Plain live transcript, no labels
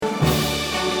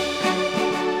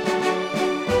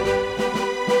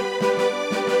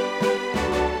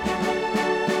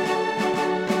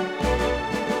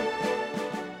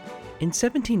In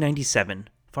 1797,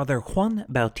 Father Juan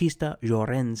Bautista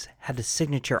Llorens had a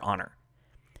signature honor.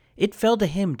 It fell to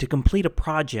him to complete a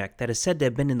project that is said to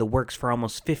have been in the works for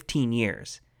almost 15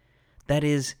 years. That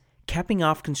is, capping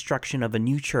off construction of a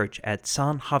new church at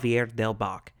San Javier del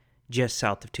Bac, just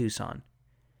south of Tucson.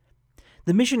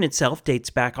 The mission itself dates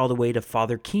back all the way to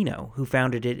Father Kino, who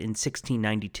founded it in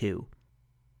 1692.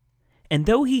 And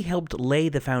though he helped lay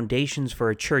the foundations for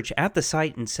a church at the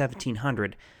site in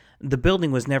 1700, the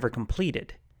building was never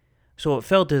completed. So it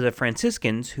fell to the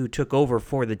Franciscans, who took over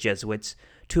for the Jesuits,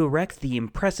 to erect the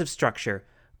impressive structure,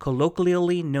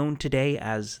 colloquially known today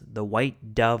as the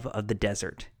White Dove of the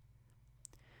Desert.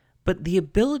 But the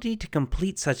ability to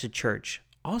complete such a church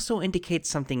also indicates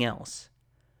something else.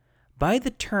 By the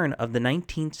turn of the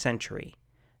 19th century,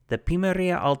 the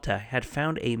Pimeria Alta had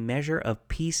found a measure of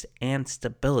peace and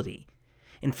stability.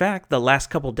 In fact, the last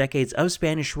couple decades of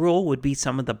Spanish rule would be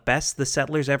some of the best the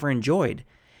settlers ever enjoyed,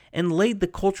 and laid the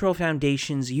cultural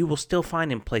foundations you will still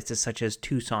find in places such as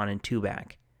Tucson and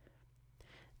Tubac.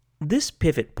 This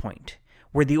pivot point,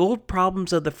 where the old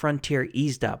problems of the frontier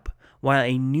eased up, while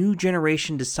a new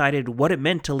generation decided what it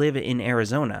meant to live in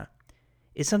Arizona,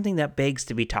 is something that begs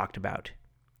to be talked about.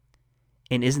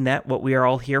 And isn't that what we are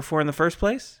all here for in the first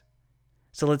place?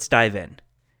 So let's dive in.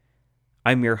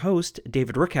 I'm your host,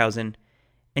 David Rickhausen,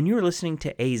 and you're listening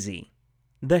to AZ,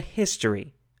 the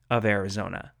history of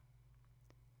Arizona.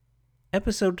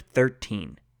 Episode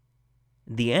 13,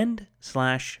 The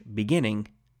End/Beginning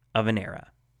of an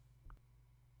Era.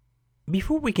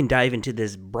 Before we can dive into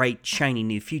this bright, shiny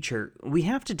new future, we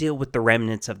have to deal with the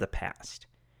remnants of the past.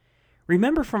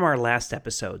 Remember from our last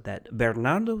episode that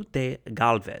Bernardo de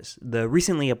Galvez, the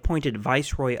recently appointed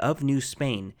Viceroy of New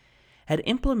Spain, had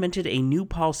implemented a new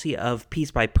policy of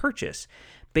peace by purchase,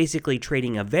 basically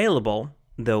trading available,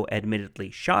 though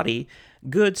admittedly shoddy,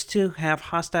 goods to have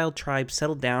hostile tribes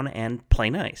settle down and play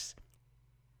nice.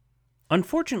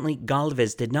 Unfortunately,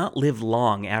 Galvez did not live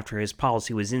long after his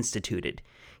policy was instituted.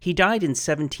 He died in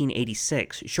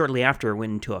 1786, shortly after it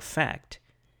went into effect.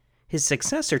 His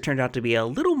successor turned out to be a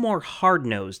little more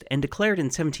hard-nosed and declared in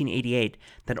 1788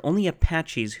 that only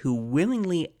Apaches who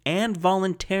willingly and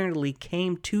voluntarily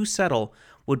came to settle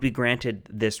would be granted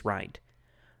this right.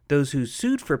 Those who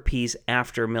sued for peace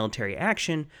after military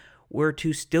action were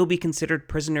to still be considered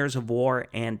prisoners of war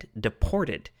and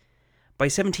deported. By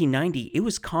 1790, it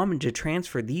was common to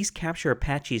transfer these captured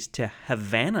Apaches to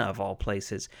Havana, of all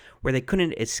places, where they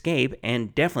couldn't escape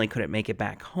and definitely couldn't make it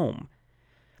back home.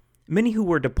 Many who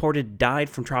were deported died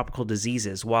from tropical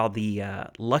diseases, while the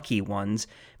lucky ones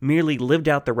merely lived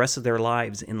out the rest of their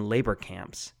lives in labor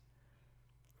camps.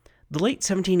 The late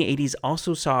 1780s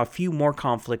also saw a few more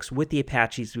conflicts with the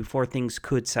Apaches before things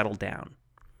could settle down.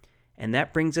 And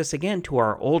that brings us again to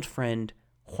our old friend,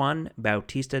 Juan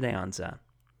Bautista de Anza.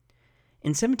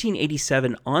 In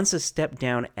 1787, Anza stepped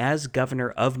down as governor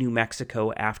of New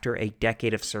Mexico after a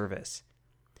decade of service.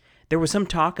 There was some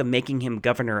talk of making him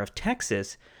governor of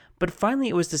Texas, but finally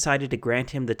it was decided to grant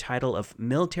him the title of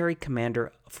military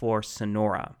commander for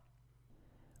Sonora.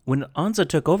 When Anza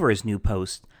took over his new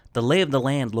post, the lay of the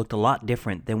land looked a lot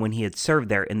different than when he had served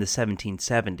there in the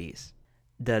 1770s.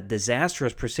 The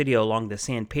disastrous presidio along the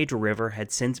San Pedro River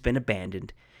had since been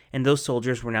abandoned, and those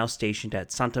soldiers were now stationed at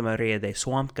Santa Maria de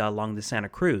Suamca along the Santa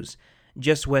Cruz,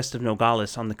 just west of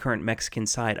Nogales on the current Mexican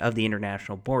side of the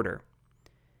international border.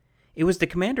 It was the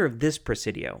commander of this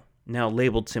presidio, now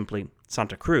labeled simply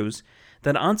Santa Cruz,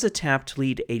 that Anza tapped to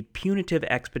lead a punitive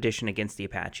expedition against the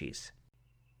Apaches.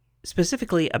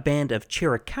 Specifically, a band of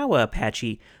Chiricahua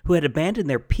Apache who had abandoned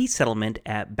their peace settlement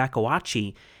at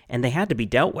Bacoachi, and they had to be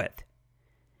dealt with.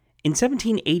 In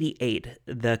 1788,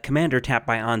 the commander tapped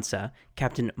by Anza,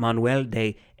 Captain Manuel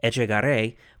de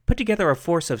Echegaray, put together a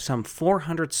force of some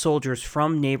 400 soldiers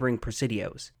from neighboring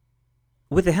presidios.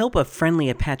 With the help of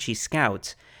friendly Apache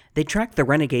scouts, they tracked the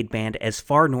renegade band as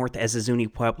far north as the Zuni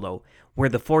Pueblo, where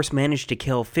the force managed to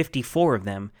kill 54 of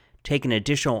them, take an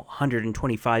additional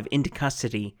 125 into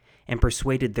custody, and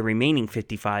persuaded the remaining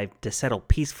 55 to settle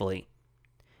peacefully.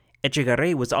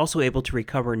 Echegaray was also able to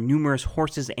recover numerous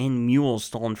horses and mules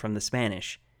stolen from the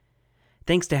Spanish.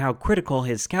 Thanks to how critical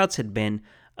his scouts had been,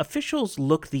 officials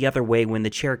looked the other way when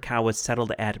the Chiricahuas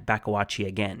settled at Bacoachi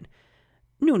again.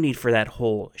 No need for that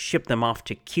whole ship them off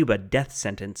to Cuba death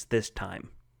sentence this time.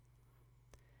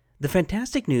 The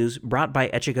fantastic news brought by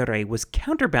Echegaray was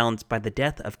counterbalanced by the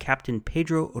death of Captain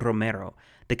Pedro Romero,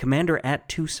 the commander at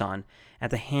Tucson,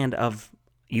 at the hand of,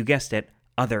 you guessed it,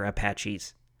 other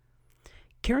Apaches.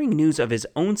 Carrying news of his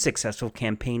own successful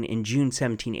campaign in June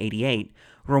 1788,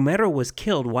 Romero was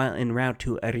killed while en route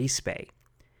to Arizpe.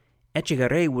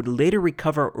 Echegaray would later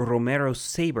recover Romero's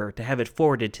saber to have it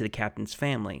forwarded to the captain's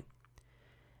family.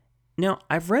 Now,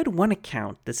 I've read one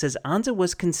account that says Anza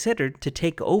was considered to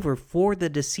take over for the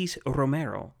deceased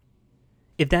Romero.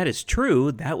 If that is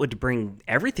true, that would bring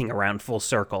everything around full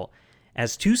circle,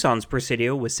 as Tucson's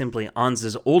Presidio was simply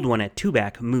Anza's old one at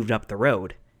Tubac moved up the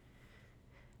road.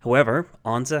 However,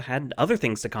 Anza had other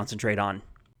things to concentrate on.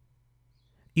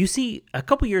 You see, a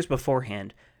couple years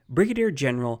beforehand, Brigadier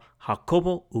General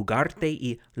Jacobo Ugarte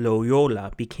y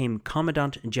Loyola became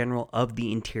Commandant General of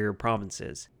the interior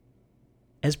provinces.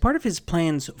 As part of his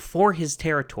plans for his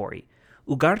territory,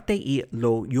 Ugarte y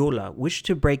Loyola wished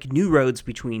to break new roads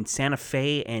between Santa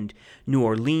Fe and New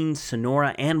Orleans,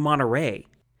 Sonora, and Monterrey.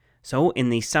 So, in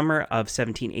the summer of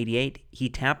 1788, he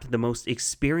tapped the most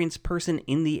experienced person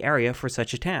in the area for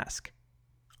such a task,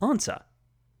 Anza.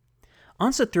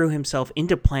 Anza threw himself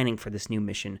into planning for this new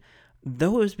mission,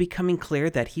 though it was becoming clear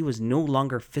that he was no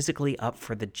longer physically up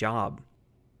for the job.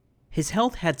 His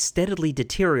health had steadily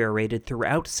deteriorated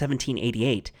throughout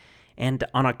 1788, and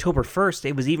on October 1st,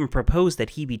 it was even proposed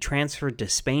that he be transferred to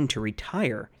Spain to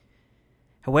retire.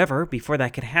 However, before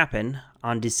that could happen,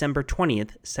 on December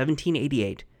 20th,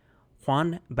 1788,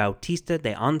 Juan Bautista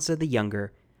de Anza the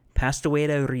Younger passed away at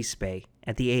Arispe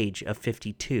at the age of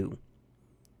 52.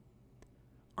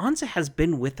 Anza has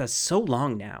been with us so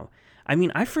long now.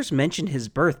 I first mentioned his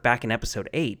birth back in episode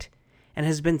 8, and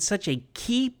has been such a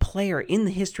key player in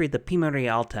the history of the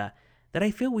Pimeria Alta that I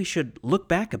feel we should look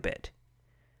back a bit.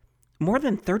 More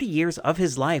than 30 years of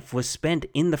his life was spent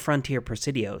in the frontier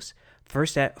presidios,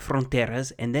 first at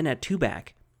Fronteras and then at Tubac.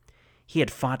 He had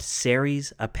fought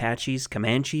Seris, Apaches,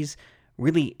 Comanches,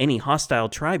 really any hostile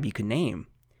tribe you could name.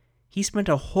 He spent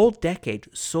a whole decade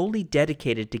solely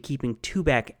dedicated to keeping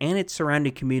Tubac and its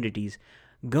surrounding communities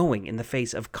going in the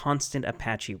face of constant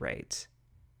Apache raids.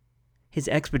 His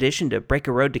expedition to break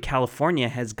a road to California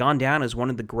has gone down as one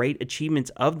of the great achievements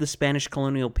of the Spanish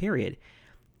colonial period,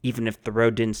 even if the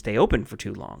road didn't stay open for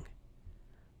too long.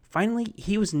 Finally,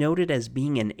 he was noted as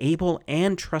being an able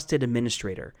and trusted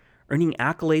administrator, earning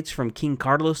accolades from King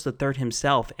Carlos III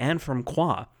himself and from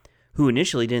Croix, who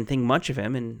initially didn't think much of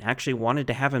him and actually wanted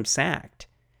to have him sacked.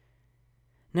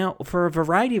 Now, for a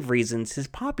variety of reasons, his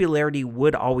popularity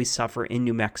would always suffer in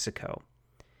New Mexico.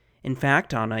 In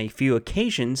fact, on a few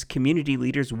occasions, community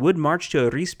leaders would march to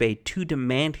Arispe to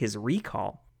demand his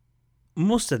recall.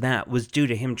 Most of that was due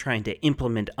to him trying to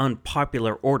implement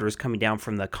unpopular orders coming down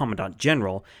from the Commandant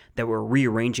General that were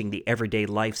rearranging the everyday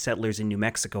life settlers in New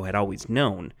Mexico had always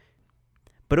known.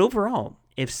 But overall,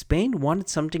 if Spain wanted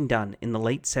something done in the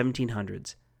late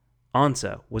 1700s,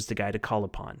 Anza was the guy to call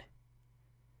upon.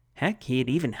 Heck, he had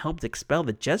even helped expel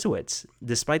the Jesuits,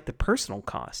 despite the personal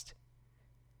cost.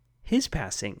 His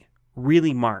passing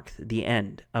really marked the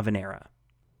end of an era.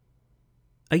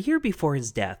 A year before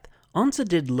his death, Anza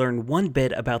did learn one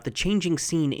bit about the changing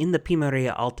scene in the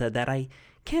Pimeria Alta that I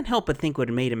can't help but think would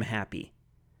have made him happy.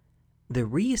 The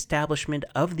re-establishment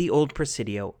of the old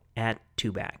Presidio at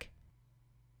Tubac.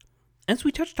 As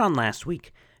we touched on last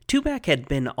week, Tubac had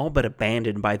been all but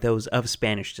abandoned by those of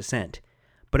Spanish descent,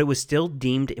 but it was still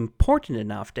deemed important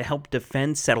enough to help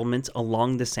defend settlements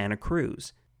along the Santa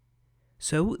Cruz.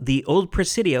 So the old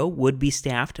Presidio would be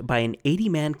staffed by an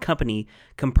 80-man company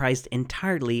comprised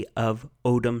entirely of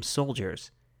O'odham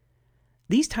soldiers.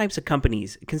 These types of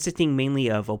companies, consisting mainly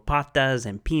of Opatas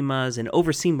and Pimas and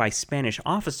overseen by Spanish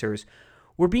officers,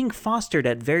 were being fostered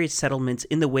at various settlements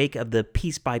in the wake of the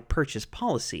peace by purchase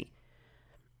policy.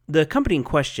 The company in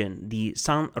question, the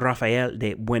San Rafael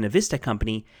de Buenavista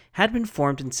Company, had been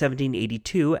formed in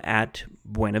 1782 at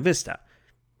Buenavista,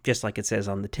 just like it says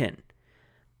on the tin.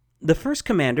 The first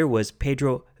commander was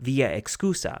Pedro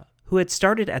Villaexcusa, who had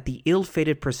started at the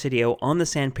ill-fated Presidio on the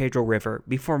San Pedro River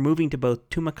before moving to both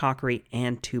Tumacacori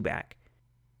and Tubac.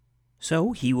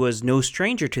 So he was no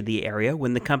stranger to the area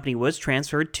when the company was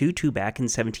transferred to Tubac in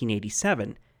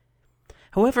 1787.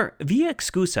 However,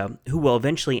 Villaexcusa, who will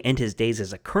eventually end his days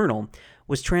as a colonel,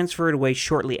 was transferred away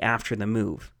shortly after the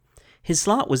move. His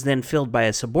slot was then filled by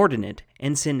a subordinate,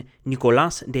 Ensign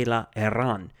Nicolás de la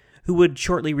Herrán, who would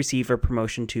shortly receive a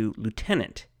promotion to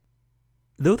lieutenant.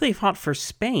 Though they fought for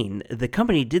Spain, the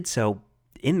company did so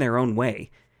in their own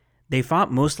way. They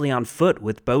fought mostly on foot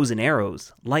with bows and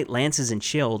arrows, light lances and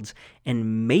shields,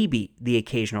 and maybe the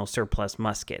occasional surplus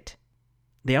musket.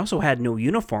 They also had no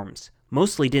uniforms,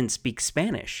 mostly didn't speak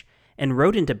Spanish, and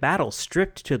rode into battle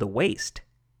stripped to the waist.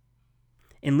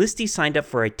 Enlistees signed up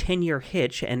for a 10-year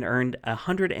hitch and earned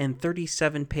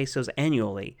 137 pesos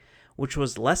annually, which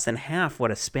was less than half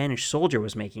what a Spanish soldier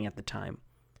was making at the time.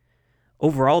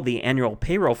 Overall, the annual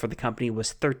payroll for the company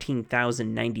was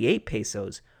 13,098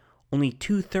 pesos, only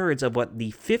 2/3 of what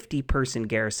the 50-person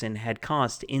garrison had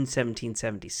cost in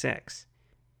 1776.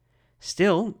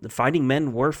 Still, the fighting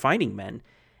men were fighting men,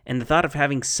 and the thought of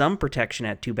having some protection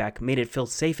at Tubac made it feel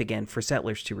safe again for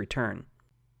settlers to return.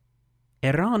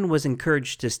 Herrán was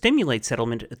encouraged to stimulate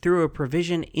settlement through a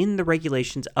provision in the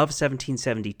regulations of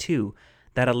 1772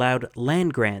 that allowed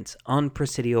land grants on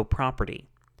presidio property.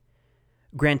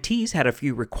 Grantees had a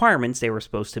few requirements they were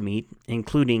supposed to meet,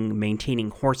 including maintaining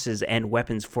horses and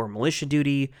weapons for militia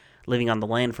duty, living on the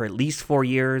land for at least 4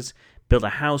 years, build a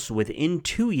house within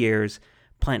 2 years,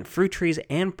 plant fruit trees,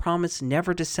 and promise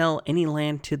never to sell any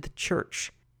land to the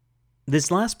church.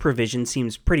 This last provision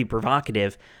seems pretty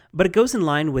provocative, but it goes in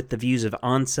line with the views of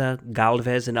Anza,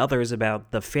 Galvez, and others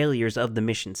about the failures of the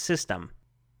mission system.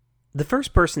 The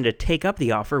first person to take up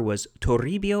the offer was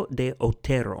Toribio de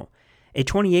Otero, a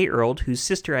 28-year-old whose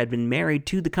sister had been married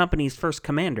to the company's first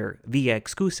commander,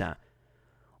 Villaescusa.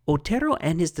 Otero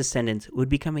and his descendants would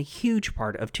become a huge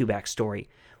part of Tubac's story,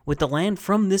 with the land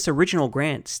from this original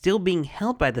grant still being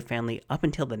held by the family up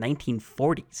until the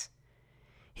 1940s.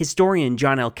 Historian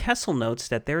John L. Kessel notes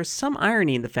that there is some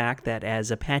irony in the fact that as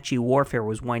Apache warfare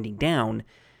was winding down,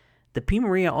 the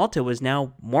Pimeria Alta was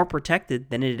now more protected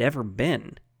than it had ever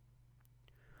been.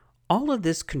 All of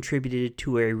this contributed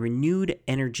to a renewed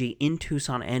energy in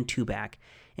Tucson and Tubac,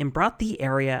 and brought the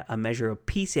area a measure of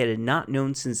peace it had not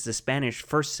known since the Spanish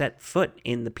first set foot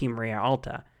in the Pimeria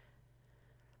Alta.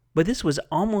 But this was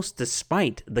almost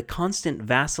despite the constant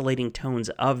vacillating tones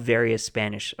of various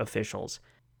Spanish officials.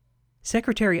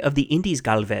 Secretary of the Indies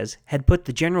Galvez had put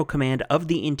the general command of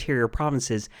the interior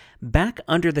provinces back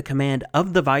under the command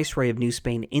of the Viceroy of New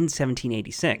Spain in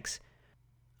 1786.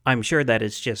 I'm sure that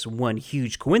it's just one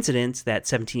huge coincidence that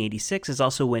 1786 is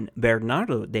also when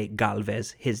Bernardo de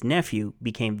Galvez, his nephew,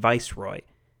 became viceroy.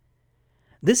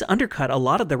 This undercut a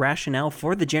lot of the rationale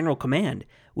for the general command,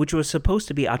 which was supposed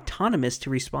to be autonomous to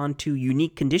respond to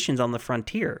unique conditions on the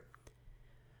frontier.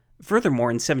 Furthermore,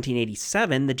 in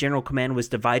 1787, the general command was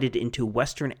divided into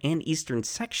western and eastern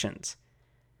sections.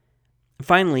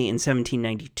 Finally, in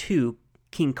 1792,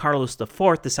 King Carlos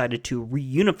IV decided to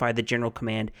reunify the general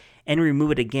command and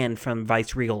remove it again from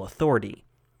viceregal authority.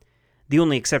 The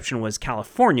only exception was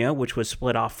California, which was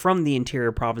split off from the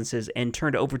interior provinces and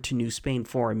turned over to New Spain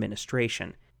for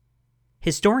administration.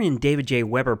 Historian David J.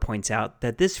 Weber points out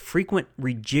that this frequent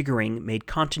rejiggering made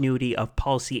continuity of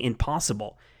policy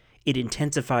impossible. It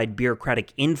intensified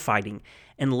bureaucratic infighting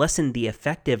and lessened the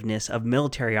effectiveness of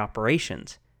military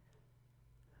operations.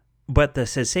 But the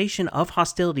cessation of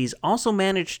hostilities also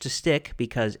managed to stick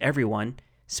because everyone,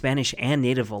 Spanish and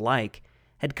native alike,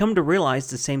 had come to realize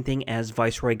the same thing as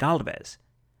Viceroy Galvez.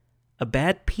 A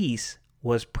bad peace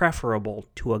was preferable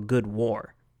to a good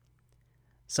war.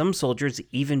 Some soldiers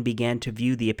even began to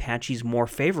view the Apaches more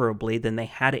favorably than they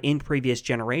had in previous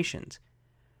generations.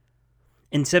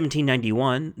 In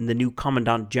 1791, the new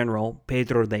Commandant General,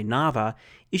 Pedro de Nava,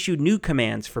 issued new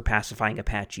commands for pacifying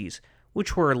Apaches,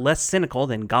 which were less cynical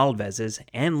than Galvez's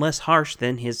and less harsh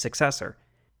than his successor.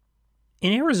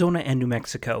 In Arizona and New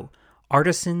Mexico,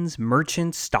 artisans,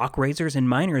 merchants, stock raisers, and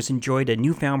miners enjoyed a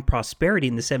newfound prosperity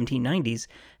in the 1790s,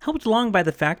 helped along by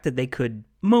the fact that they could,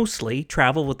 mostly,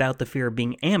 travel without the fear of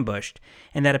being ambushed,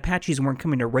 and that Apaches weren't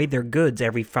coming to raid their goods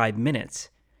every 5 minutes.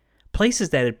 Places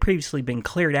that had previously been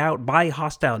cleared out by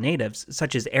hostile natives,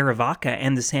 such as Arivaca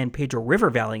and the San Pedro River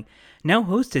Valley, now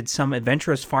hosted some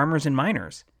adventurous farmers and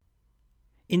miners.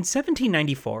 In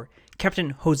 1794,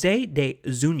 Captain José de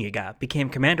Zúñiga became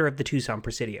commander of the Tucson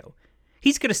Presidio.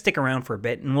 He's going to stick around for a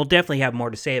bit, and we'll definitely have more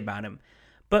to say about him.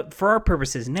 But for our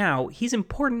purposes now, he's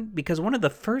important because one of the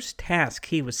first tasks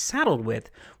he was saddled with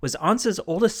was Anza's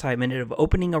old assignment of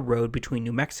opening a road between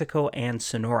New Mexico and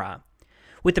Sonora.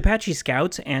 With Apache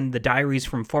scouts and the diaries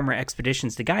from former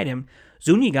expeditions to guide him,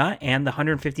 Zúñiga and the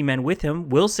 150 men with him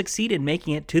will succeed in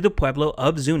making it to the pueblo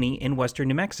of Zuni in western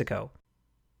New Mexico.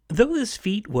 Though this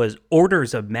feat was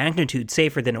orders of magnitude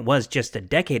safer than it was just a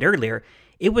decade earlier,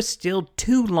 it was still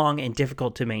too long and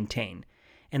difficult to maintain,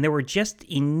 and there were just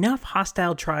enough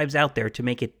hostile tribes out there to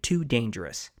make it too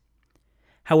dangerous.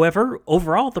 However,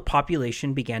 overall the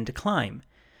population began to climb.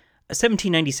 A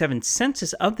 1797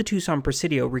 census of the Tucson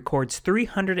Presidio records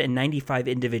 395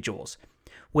 individuals,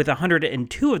 with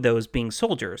 102 of those being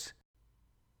soldiers.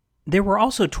 There were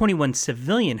also 21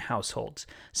 civilian households,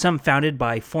 some founded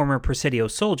by former Presidio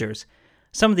soldiers.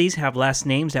 Some of these have last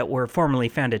names that were formerly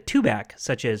found at Tubac,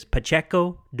 such as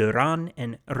Pacheco, Duran,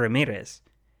 and Ramirez.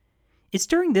 It's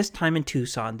during this time in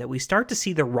Tucson that we start to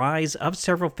see the rise of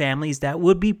several families that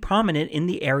would be prominent in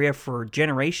the area for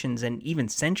generations and even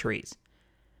centuries.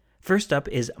 First up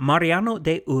is Mariano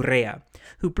de Urrea,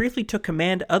 who briefly took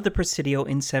command of the Presidio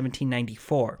in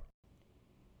 1794.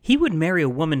 He would marry a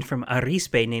woman from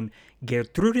Arizpe named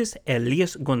Gertrudis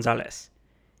Elias Gonzalez.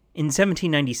 In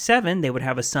 1797, they would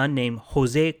have a son named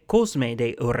José Cosme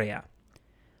de Urrea.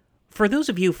 For those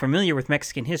of you familiar with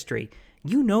Mexican history,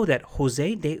 you know that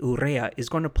José de Urrea is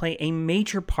going to play a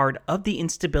major part of the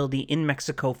instability in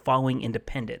Mexico following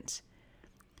independence.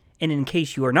 And in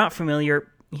case you are not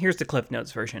familiar, here's the Cliff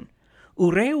Notes version.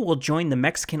 Urrea will join the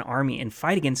Mexican army and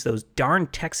fight against those darn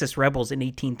Texas rebels in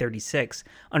 1836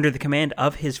 under the command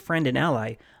of his friend and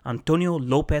ally, Antonio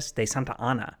López de Santa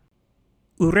Anna.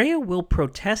 Urrea will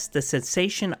protest the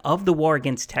cessation of the war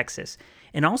against Texas,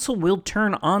 and also will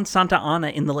turn on Santa Anna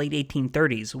in the late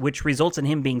 1830s, which results in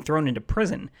him being thrown into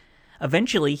prison.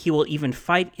 Eventually, he will even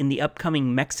fight in the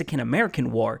upcoming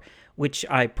Mexican-American War, which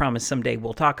I promise someday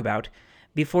we'll talk about,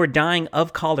 before dying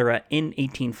of cholera in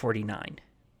 1849.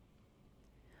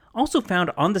 Also found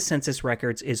on the census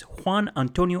records is Juan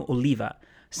Antonio Oliva,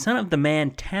 son of the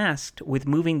man tasked with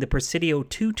moving the Presidio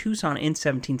to Tucson in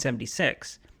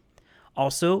 1776.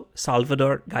 Also,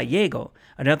 Salvador Gallego,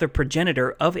 another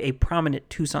progenitor of a prominent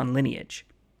Tucson lineage.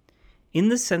 In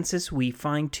the census, we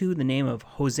find too the name of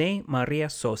Jose Maria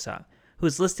Sosa, who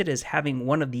is listed as having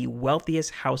one of the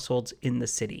wealthiest households in the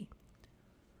city.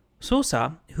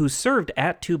 Sosa, who served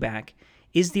at Tubac,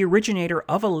 is the originator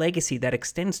of a legacy that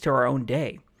extends to our own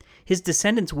day. His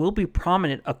descendants will be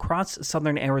prominent across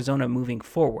southern Arizona moving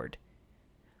forward.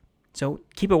 So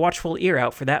keep a watchful ear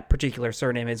out for that particular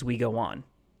surname as we go on.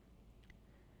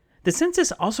 The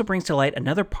census also brings to light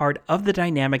another part of the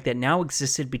dynamic that now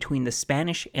existed between the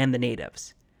Spanish and the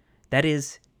natives. That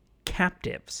is,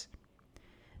 captives.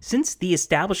 Since the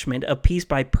establishment of peace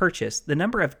by purchase, the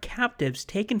number of captives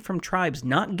taken from tribes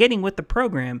not getting with the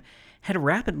program had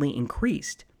rapidly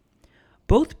increased.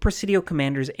 Both Presidio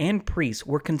commanders and priests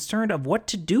were concerned of what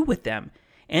to do with them,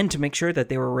 and to make sure that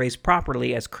they were raised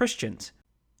properly as Christians.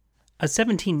 A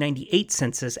 1798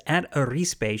 census at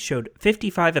Arizpe showed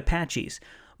 55 Apaches,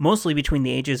 mostly between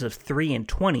the ages of 3 and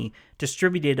 20,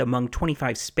 distributed among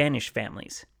 25 Spanish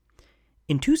families.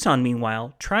 In Tucson,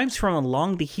 meanwhile, tribes from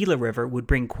along the Gila River would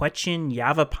bring Quechan,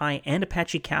 Yavapai, and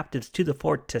Apache captives to the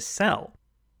fort to sell.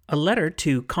 A letter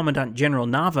to Commandant General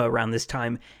Nava around this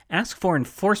time asked for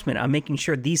enforcement on making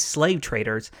sure these slave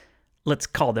traders, let's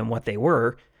call them what they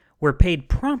were paid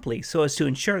promptly so as to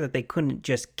ensure that they couldn't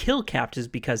just kill captives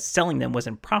because selling them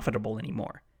wasn't profitable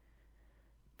anymore.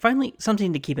 Finally,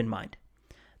 something to keep in mind.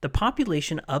 The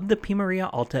population of the Pimeria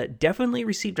Alta definitely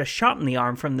received a shot in the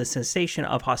arm from the cessation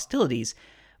of hostilities,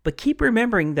 but keep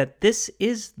remembering that this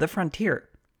is the frontier,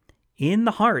 in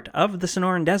the heart of the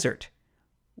Sonoran Desert,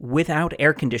 without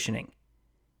air conditioning.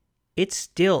 It's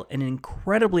still an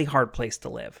incredibly hard place to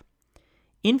live.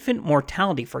 Infant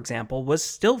mortality, for example, was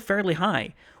still fairly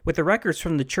high, with the records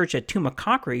from the church at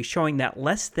Tumacacri showing that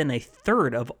less than a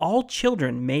third of all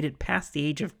children made it past the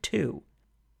age of 2.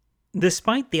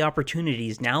 Despite the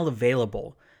opportunities now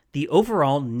available, the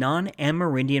overall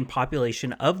non-Amerindian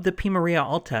population of the Pimeria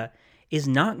Alta is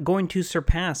not going to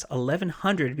surpass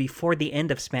 1,100 before the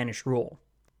end of Spanish rule.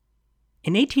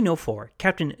 In 1804,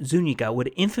 Captain Zuniga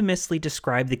would infamously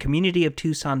describe the community of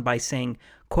Tucson by saying,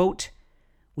 quote,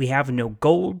 "We have no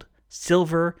gold,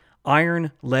 silver,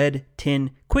 iron, lead,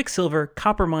 tin, quicksilver,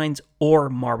 copper mines, or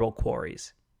marble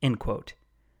quarries." End quote.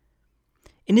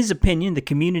 In his opinion, the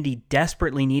community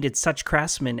desperately needed such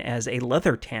craftsmen as a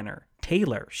leather tanner,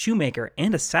 tailor, shoemaker,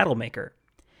 and a saddle maker.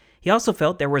 He also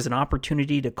felt there was an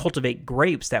opportunity to cultivate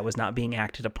grapes that was not being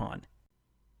acted upon.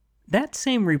 That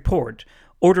same report,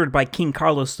 ordered by King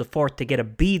Carlos IV to get a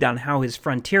bead on how his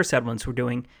frontier settlements were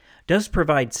doing, does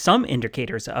provide some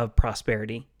indicators of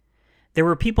prosperity. There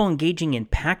were people engaging in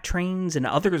pack trains, and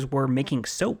others were making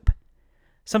soap.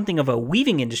 Something of a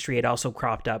weaving industry had also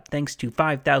cropped up, thanks to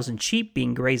 5,000 sheep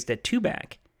being grazed at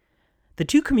Tubac. The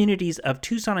two communities of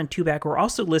Tucson and Tubac were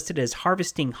also listed as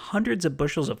harvesting hundreds of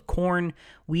bushels of corn,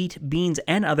 wheat, beans,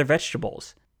 and other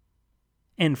vegetables.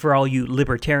 And for all you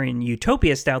libertarian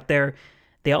utopists out there,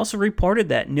 they also reported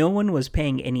that no one was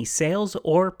paying any sales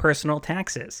or personal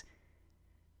taxes.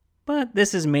 But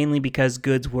this is mainly because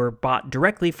goods were bought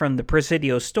directly from the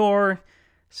Presidio store,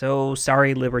 so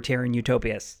sorry libertarian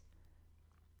utopists.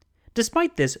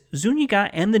 Despite this, Zuniga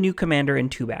and the new commander in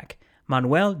Tubac,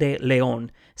 Manuel de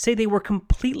Leon, say they were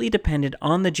completely dependent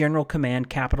on the general command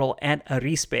capital at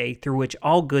Arizpe through which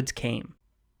all goods came.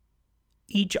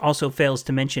 Each also fails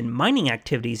to mention mining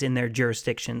activities in their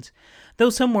jurisdictions, though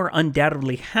some were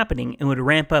undoubtedly happening and would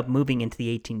ramp up moving into the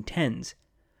 1810s.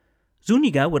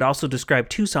 Zuniga would also describe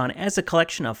Tucson as a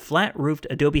collection of flat-roofed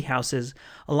adobe houses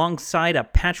alongside a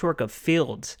patchwork of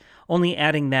fields, only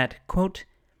adding that, quote,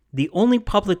 "The only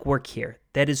public work here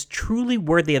that is truly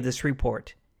worthy of this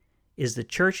report is the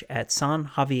church at San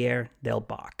Javier del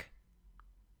Bac."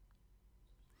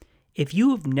 If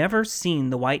you have never seen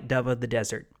the White Dove of the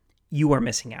Desert, you are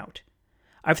missing out.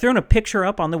 I've thrown a picture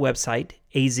up on the website,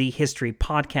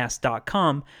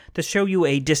 azhistorypodcast.com, to show you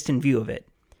a distant view of it.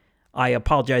 I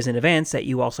apologize in advance that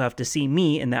you also have to see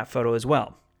me in that photo as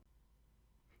well.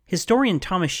 Historian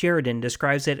Thomas Sheridan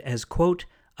describes it as, quote,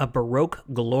 "a Baroque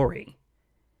glory."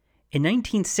 In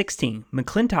 1916,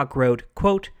 McClintock wrote,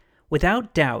 quote,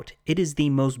 "Without doubt, it is the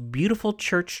most beautiful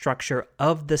church structure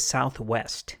of the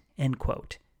Southwest," end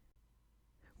quote.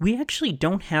 We actually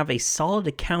don't have a solid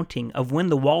accounting of when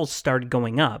the walls started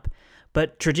going up,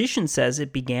 but tradition says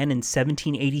it began in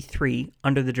 1783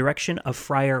 under the direction of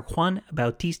Friar Juan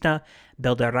Bautista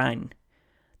Beldarrain.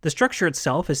 The structure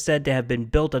itself is said to have been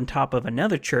built on top of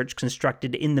another church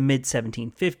constructed in the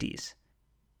mid-1750s.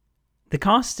 The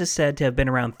cost is said to have been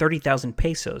around 30,000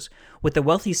 pesos, with the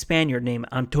wealthy Spaniard named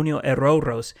Antonio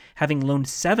Herreros having loaned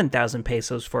 7,000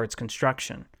 pesos for its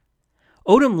construction.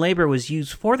 Odom labor was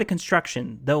used for the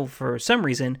construction, though for some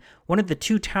reason, one of the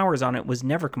two towers on it was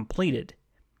never completed.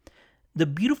 The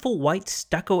beautiful white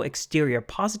stucco exterior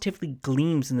positively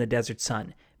gleams in the desert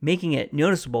sun, making it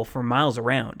noticeable for miles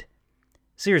around.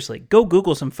 Seriously, go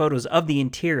Google some photos of the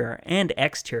interior and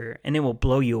exterior, and it will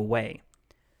blow you away.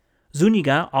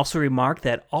 Zuniga also remarked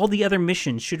that all the other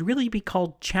missions should really be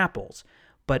called chapels,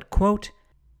 but, quote,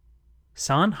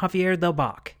 "San Javier del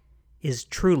Bac is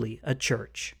truly a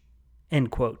church,"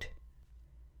 end quote.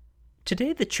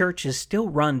 Today, the church is still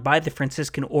run by the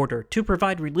Franciscan Order to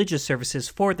provide religious services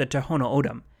for the Tohono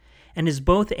O'odham, and is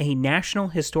both a National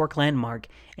Historic Landmark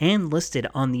and listed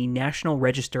on the National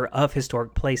Register of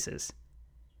Historic Places.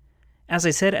 As I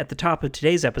said at the top of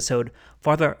today's episode,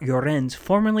 Father Llorens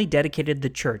formally dedicated the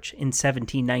church in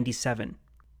 1797.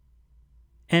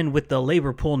 And with the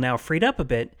labor pool now freed up a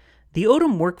bit, the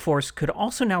O'odham workforce could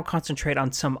also now concentrate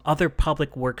on some other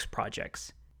public works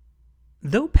projects.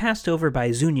 Though passed over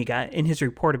by Zuniga in his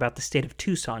report about the state of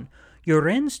Tucson,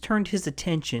 Llorens turned his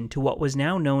attention to what was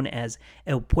now known as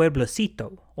El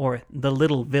Pueblocito, or the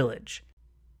Little Village.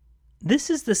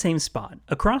 This is the same spot,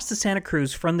 across the Santa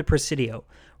Cruz from the Presidio,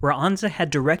 where Anza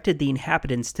had directed the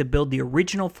inhabitants to build the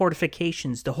original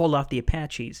fortifications to hold off the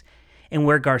Apaches, and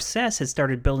where Garces had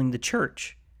started building the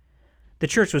church. The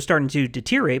church was starting to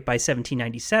deteriorate by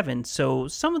 1797, so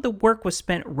some of the work was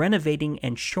spent renovating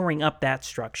and shoring up that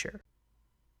structure.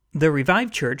 The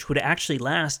revived church would actually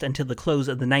last until the close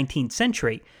of the 19th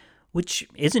century, which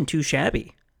isn't too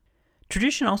shabby.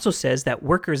 Tradition also says that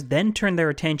workers then turned their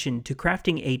attention to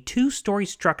crafting a two-story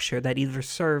structure that either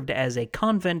served as a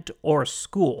convent or a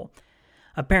school.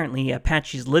 Apparently,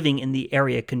 Apaches living in the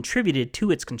area contributed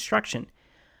to its construction.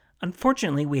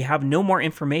 Unfortunately, we have no more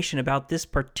information about this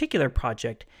particular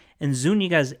project, and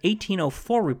Zuniga's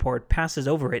 1804 report passes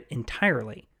over it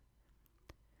entirely.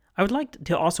 I would like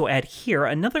to also add here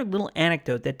another little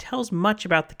anecdote that tells much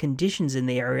about the conditions in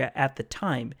the area at the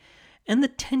time, and the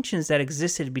tensions that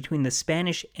existed between the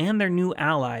Spanish and their new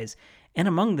allies, and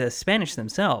among the Spanish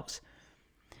themselves.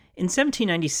 In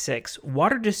 1796,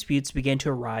 water disputes began to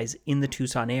arise in the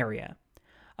Tucson area.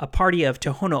 A party of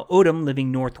Tohono O'odham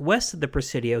living northwest of the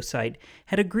Presidio site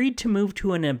had agreed to move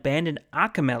to an abandoned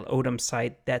Acamel O'odham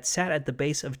site that sat at the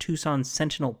base of Tucson's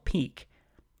Sentinel Peak.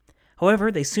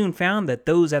 However, they soon found that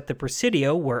those at the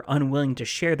Presidio were unwilling to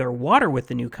share their water with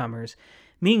the newcomers,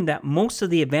 meaning that most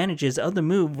of the advantages of the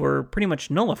move were pretty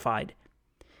much nullified.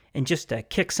 And just to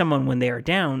kick someone when they are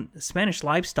down, Spanish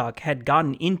livestock had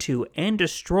gotten into and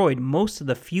destroyed most of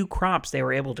the few crops they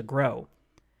were able to grow.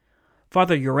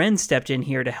 Father Llorens stepped in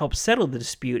here to help settle the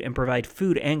dispute and provide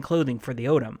food and clothing for the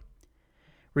O'odham.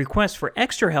 Requests for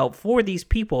extra help for these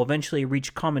people eventually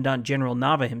reached Commandant General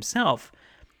Nava himself,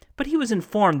 but he was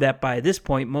informed that by this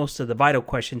point most of the vital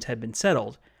questions had been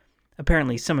settled.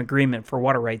 Apparently some agreement for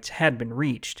water rights had been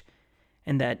reached,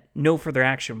 and that no further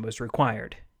action was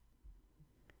required.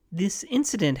 This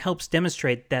incident helps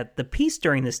demonstrate that the peace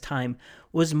during this time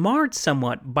was marred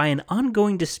somewhat by an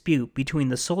ongoing dispute between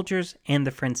the soldiers and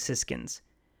the Franciscans.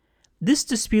 This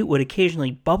dispute would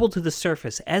occasionally bubble to the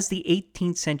surface as the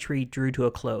 18th century drew to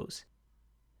a close.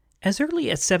 As early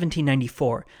as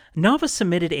 1794, Nava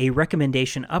submitted a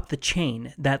recommendation up the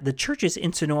chain that the churches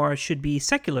in Sonora should be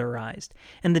secularized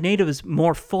and the natives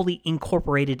more fully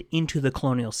incorporated into the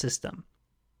colonial system.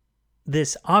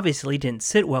 This obviously didn't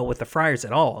sit well with the friars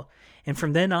at all, and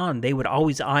from then on they would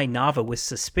always eye Nava with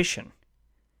suspicion.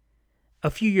 A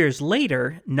few years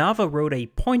later, Nava wrote a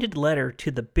pointed letter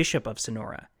to the Bishop of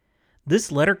Sonora.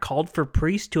 This letter called for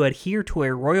priests to adhere to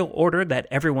a royal order that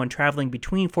everyone traveling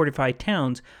between fortified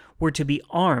towns were to be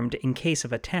armed in case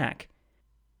of attack.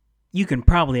 You can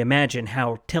probably imagine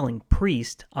how telling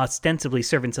priests, ostensibly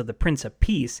servants of the Prince of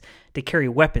Peace, to carry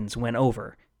weapons went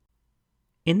over.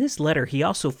 In this letter, he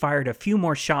also fired a few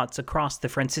more shots across the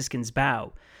Franciscans'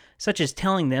 bow, such as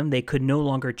telling them they could no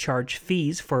longer charge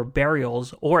fees for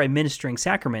burials or administering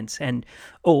sacraments, and,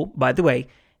 oh, by the way,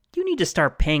 you need to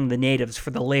start paying the natives for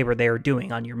the labor they are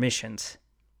doing on your missions.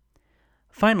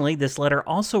 Finally, this letter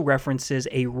also references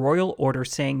a royal order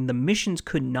saying the missions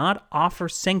could not offer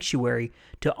sanctuary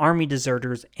to army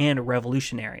deserters and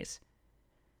revolutionaries.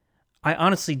 I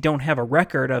honestly don't have a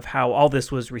record of how all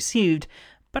this was received,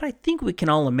 but I think we can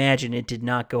all imagine it did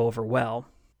not go over well.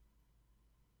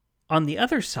 On the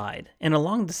other side, and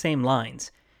along the same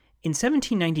lines, in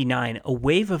 1799, a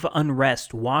wave of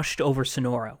unrest washed over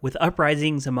Sonora, with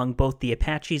uprisings among both the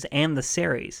Apaches and the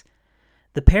Seris.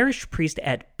 The parish priest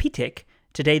at Pitic,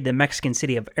 today the Mexican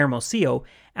city of Hermosillo,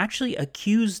 actually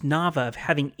accused Nava of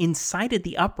having incited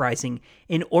the uprising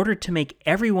in order to make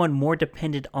everyone more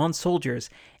dependent on soldiers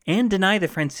and deny the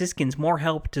Franciscans more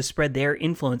help to spread their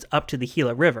influence up to the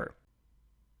Gila River.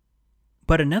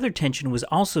 But another tension was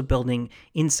also building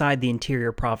inside the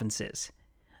interior provinces.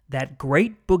 That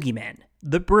great boogeyman,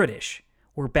 the British,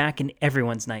 were back in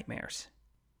everyone's nightmares.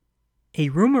 A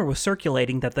rumor was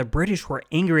circulating that the British were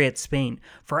angry at Spain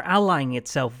for allying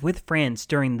itself with France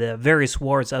during the various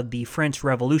wars of the French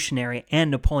Revolutionary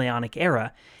and Napoleonic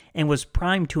era, and was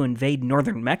primed to invade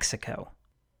northern Mexico.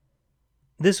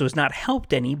 This was not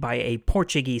helped any by a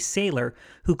Portuguese sailor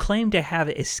who claimed to have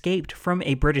escaped from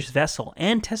a British vessel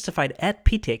and testified at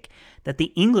Pitic that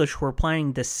the English were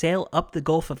planning to sail up the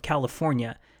Gulf of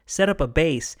California, set up a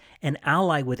base, and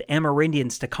ally with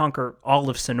Amerindians to conquer all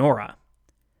of Sonora.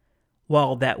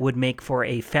 While that would make for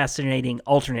a fascinating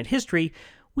alternate history,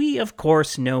 we of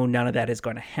course know none of that is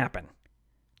going to happen.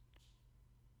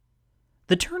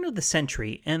 The turn of the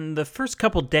century and the first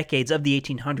couple decades of the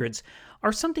 1800s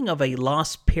are something of a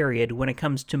lost period when it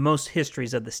comes to most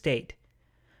histories of the state.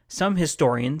 Some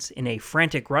historians, in a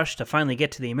frantic rush to finally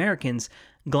get to the Americans,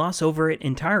 gloss over it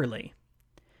entirely.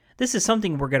 This is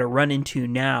something we're going to run into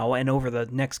now and over the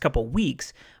next couple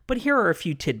weeks, but here are a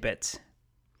few tidbits.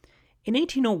 In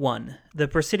 1801, the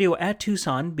Presidio at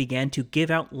Tucson began to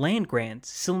give out land grants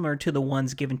similar to the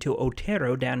ones given to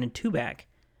Otero down in Tubac.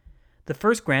 The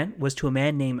first grant was to a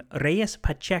man named Reyes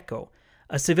Pacheco,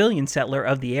 a civilian settler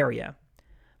of the area.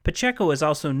 Pacheco is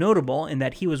also notable in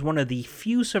that he was one of the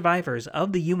few survivors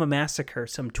of the Yuma massacre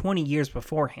some 20 years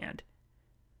beforehand.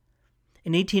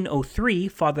 In 1803,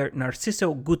 Father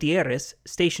Narciso Gutierrez,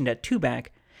 stationed at Tubac,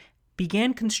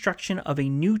 began construction of a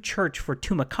new church for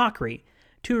Tumacacri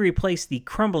to replace the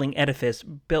crumbling edifice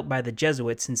built by the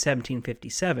Jesuits in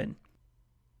 1757.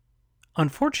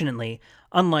 Unfortunately,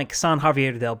 unlike San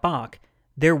Javier del Bac,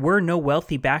 there were no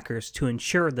wealthy backers to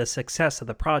ensure the success of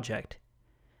the project.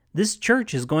 This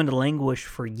church is going to languish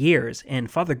for years, and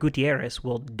Father Gutierrez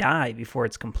will die before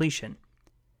its completion.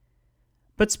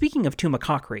 But speaking of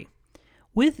Tumacacri,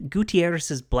 with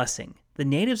Gutierrez's blessing, the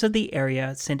natives of the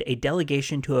area sent a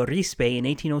delegation to Arizpe in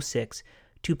 1806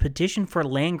 to petition for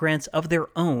land grants of their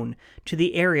own to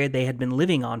the area they had been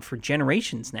living on for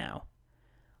generations now.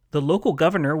 The local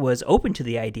governor was open to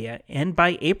the idea, and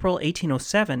by April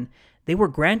 1807, they were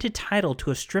granted title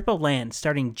to a strip of land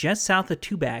starting just south of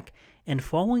Tubac and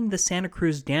following the Santa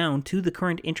Cruz down to the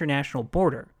current international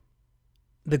border.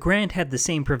 The grant had the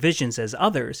same provisions as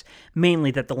others,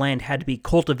 mainly that the land had to be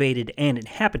cultivated and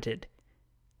inhabited.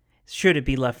 Should it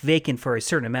be left vacant for a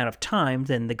certain amount of time,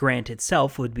 then the grant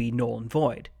itself would be null and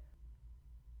void.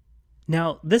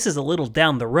 Now, this is a little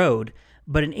down the road,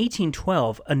 but in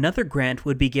 1812, another grant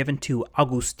would be given to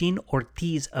Agustin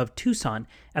Ortiz of Tucson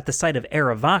at the site of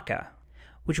Arivaca,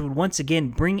 which would once again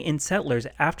bring in settlers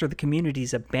after the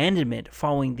community's abandonment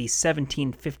following the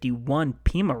 1751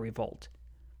 Pima Revolt.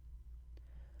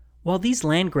 While these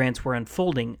land grants were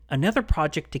unfolding, another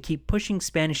project to keep pushing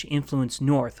Spanish influence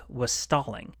north was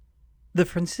stalling. The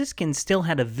Franciscans still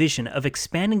had a vision of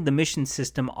expanding the mission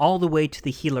system all the way to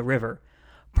the Gila River,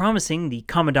 promising the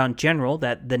Commandant General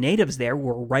that the natives there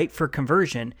were ripe for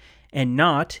conversion and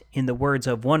not, in the words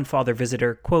of one father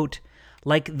visitor, quote,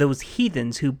 like those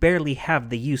heathens who barely have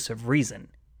the use of reason,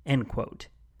 end quote.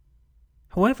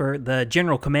 However, the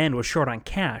General Command was short on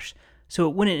cash, so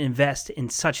it wouldn't invest in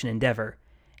such an endeavor,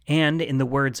 and, in the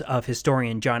words of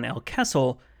historian John L.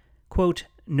 Kessel, quote,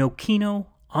 no Kino,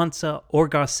 Ansa, or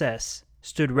Garces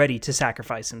stood ready to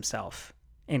sacrifice himself,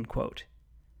 end quote.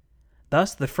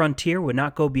 Thus, the frontier would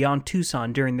not go beyond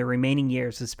Tucson during the remaining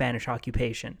years of Spanish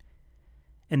occupation.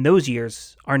 And those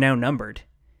years are now numbered.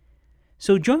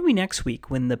 So join me next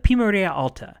week when the Pimeria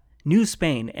Alta, New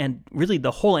Spain, and really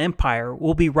the whole empire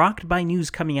will be rocked by news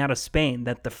coming out of Spain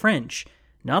that the French,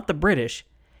 not the British,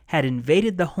 had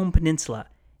invaded the home peninsula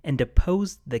and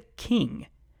deposed the king.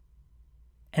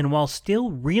 And while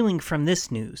still reeling from this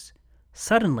news,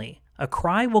 suddenly a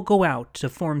cry will go out to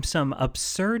form some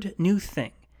absurd new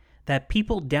thing that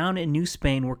people down in New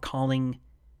Spain were calling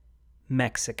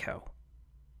Mexico.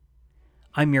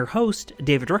 I'm your host,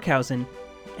 David Rookhausen,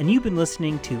 and you've been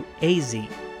listening to AZ,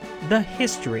 the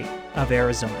History of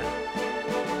Arizona.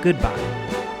 Goodbye.